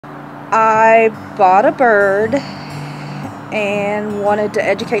I bought a bird and wanted to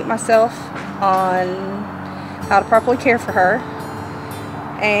educate myself on how to properly care for her,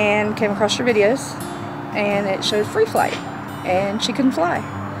 and came across your videos and it showed free flight and she couldn't fly.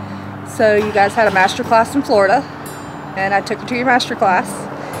 So you guys had a master class in Florida and I took her to your master class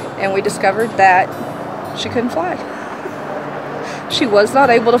and we discovered that she couldn't fly. She was not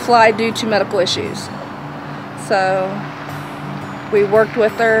able to fly due to medical issues. So we worked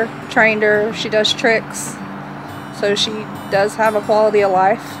with her, trained her, she does tricks, so she does have a quality of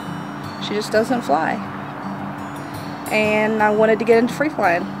life. She just doesn't fly. And I wanted to get into free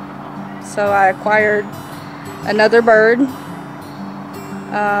flying. So I acquired another bird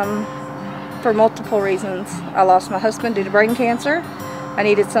for multiple reasons. I lost my husband due to brain cancer. I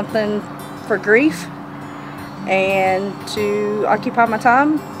needed something for grief. And to occupy my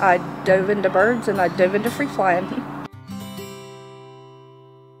time, I dove into birds and I dove into free flying.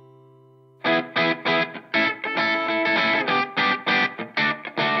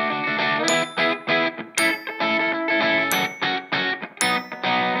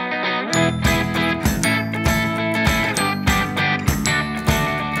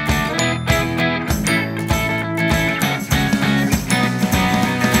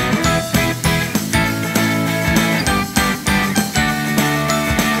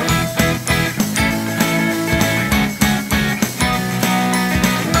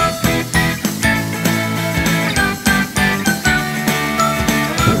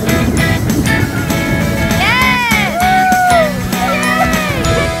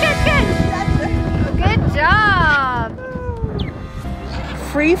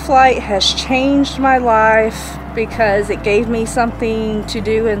 Free flight has changed my life because it gave me something to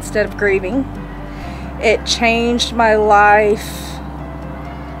do instead of grieving. It changed my life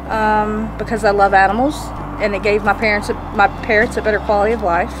because I love animals, and it gave my parents a better quality of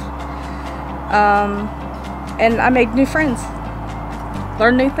life. And I made new friends,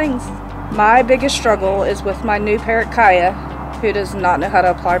 learned new things. My biggest struggle is with my new parrot Kaya, who does not know how to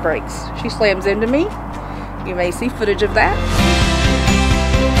apply brakes. She slams into me. You may see footage of that.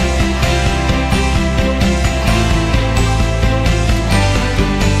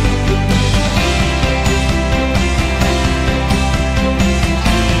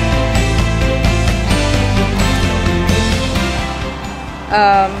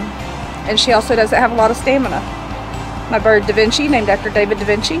 And she also doesn't have a lot of stamina. My bird Da Vinci, named after David Da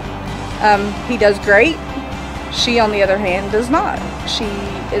Vinci, he does great. She, on the other hand, does not. She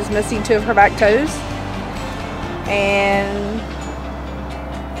is missing 2 of her back toes, and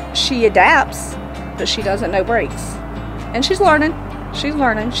she adapts, but she doesn't know brakes. And she's learning. She's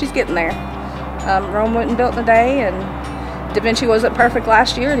learning. She's getting there. Rome wasn't built in a day, and Da Vinci wasn't perfect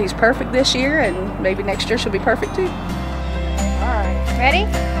last year, and he's perfect this year, and maybe next year she'll be perfect too. Alright, ready?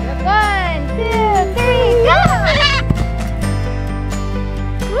 1, 2, 3, go!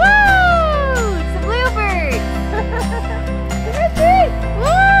 Woo! It's a bluebird! Woo!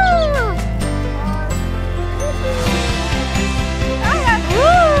 Woo!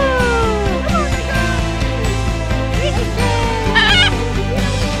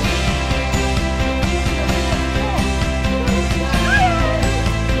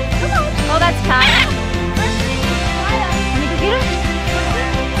 Oh, that's time.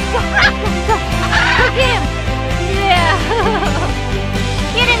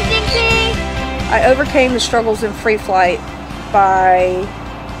 I overcame the struggles in free flight by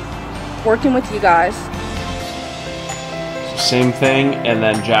working with you guys. Same thing, and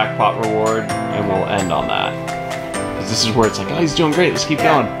then jackpot reward, and we'll end on that. Because this is where it's like, oh, he's doing great, let's keep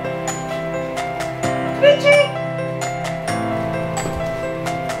going.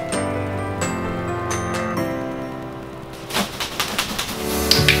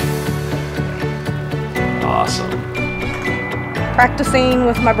 Awesome. Practicing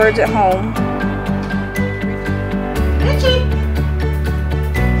with my birds at home.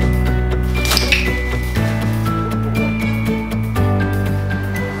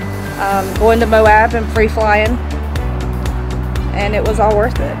 Going to Moab and free flying, and it was all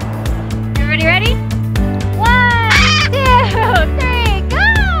worth it. Everybody ready? 1, 2, 3, go!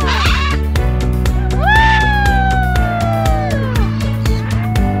 Woo!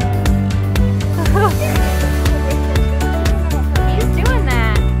 He's doing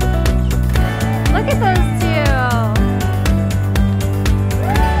that. Look at those two.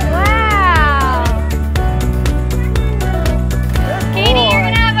 Wow. Katie, you're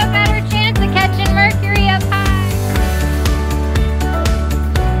gonna have a better chance of catching Mercury up high.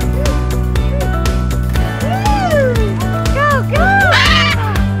 Woo! Go, go!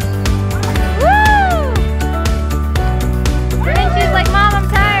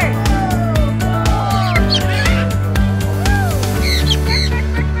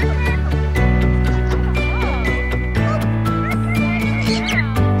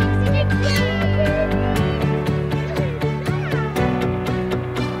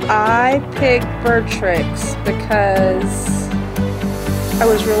 I picked BirdTricks because I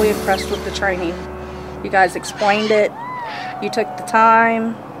was really impressed with the training. You guys explained it. You took the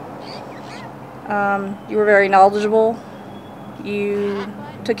time. You were very knowledgeable. You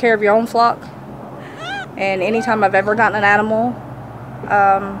took care of your own flock. And anytime I've ever gotten an animal,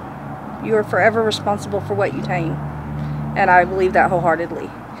 you are forever responsible for what you tame. And I believe that wholeheartedly.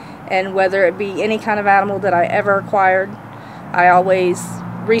 And whether it be any kind of animal that I ever acquired, I always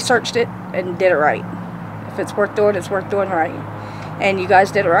researched it and did it right. If it's worth doing, it's worth doing right. And you guys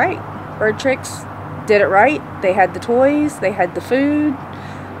did it right. BirdTricks did it right. They had the toys, they had the food.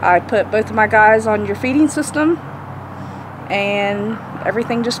 I put both of my guys on your feeding system, and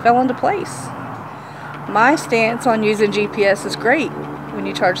everything just fell into place. My stance on using GPS is great when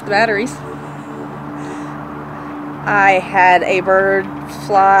you charge the batteries. I had a bird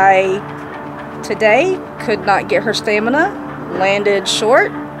fly today, could not get her stamina, landed short,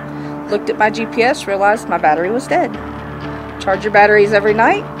 looked at my GPS, realized my battery was dead. Charge your batteries every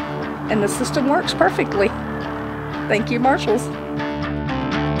night, and the system works perfectly. Thank you, Marshalls.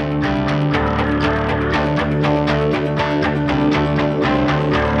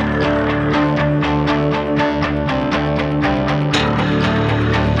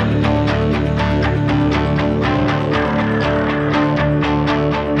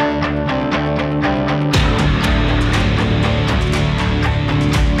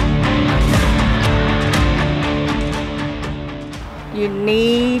 You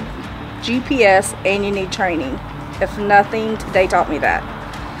need GPS and you need training. If nothing, today taught me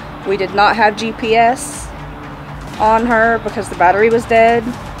that. We did not have GPS on her because the battery was dead,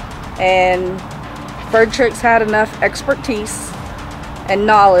 and BirdTricks had enough expertise and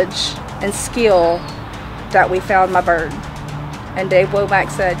knowledge and skill that we found my bird. And Dave Womach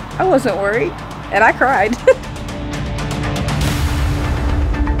said, I wasn't worried, and I cried.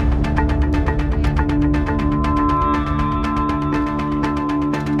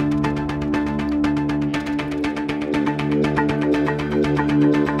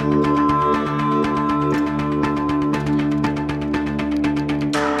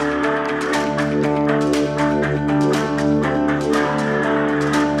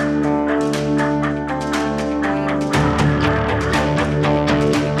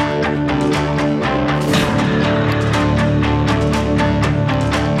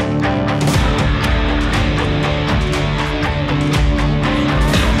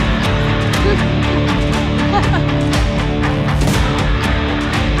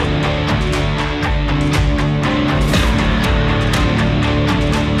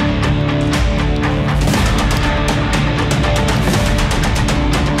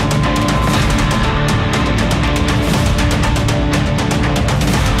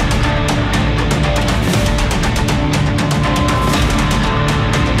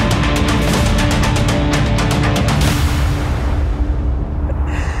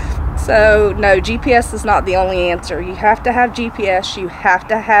 So no, GPS is not the only answer. You have to have GPS, you have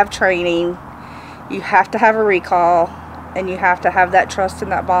to have training, you have to have a recall, and you have to have that trust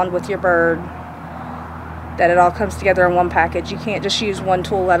and that bond with your bird, that it all comes together in one package. You can't just use one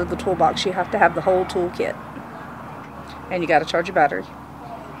tool out of the toolbox. You have to have the whole toolkit. And you got to charge your battery.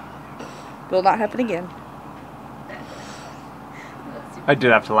 Will not happen again. I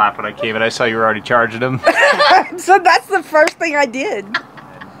did have to laugh when I came and I saw you were already charging them. So that's the first thing I did.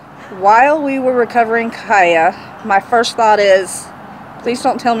 While we were recovering Kaya, my first thought is, please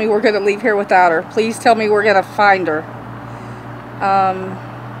don't tell me we're going to leave here without her. Please tell me we're going to find her.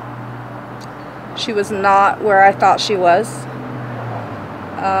 She was not where I thought she was.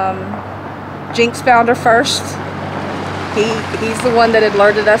 JINX found her first. He's the one that had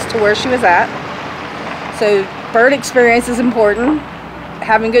alerted us to where she was at. So bird experience is important.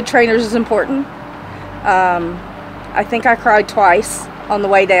 Having good trainers is important. I think I cried twice on the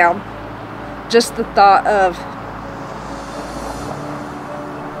way down. Just the thought of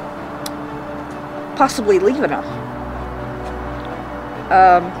possibly leaving her.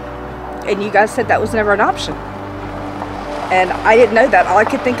 And you guys said that was never an option. And I didn't know that. All I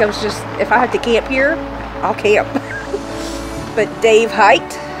could think of was just, if I have to camp here, I'll camp. But Dave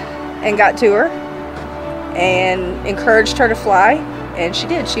hiked and got to her and encouraged her to fly, and she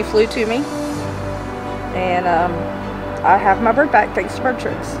did. She flew to me. And I have my bird back thanks to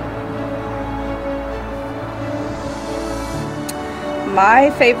BirdTricks. My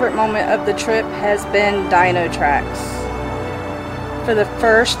favorite moment of the trip has been Dino Tracks. For the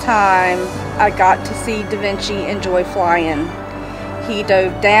first time, I got to see Da Vinci enjoy flying. He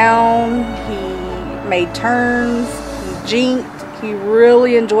dove down, he made turns, he jinked, he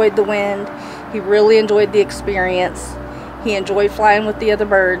really enjoyed the wind, he really enjoyed the experience. He enjoyed flying with the other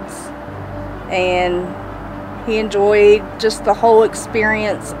birds, and he enjoyed just the whole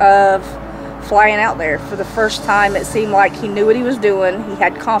experience of flying out there. For the first time, it seemed like he knew what he was doing. He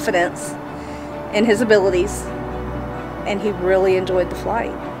had confidence in his abilities, and he really enjoyed the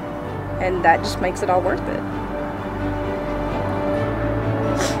flight, and that just makes it all worth it.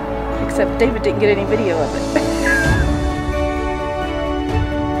 Except David didn't get any video of it.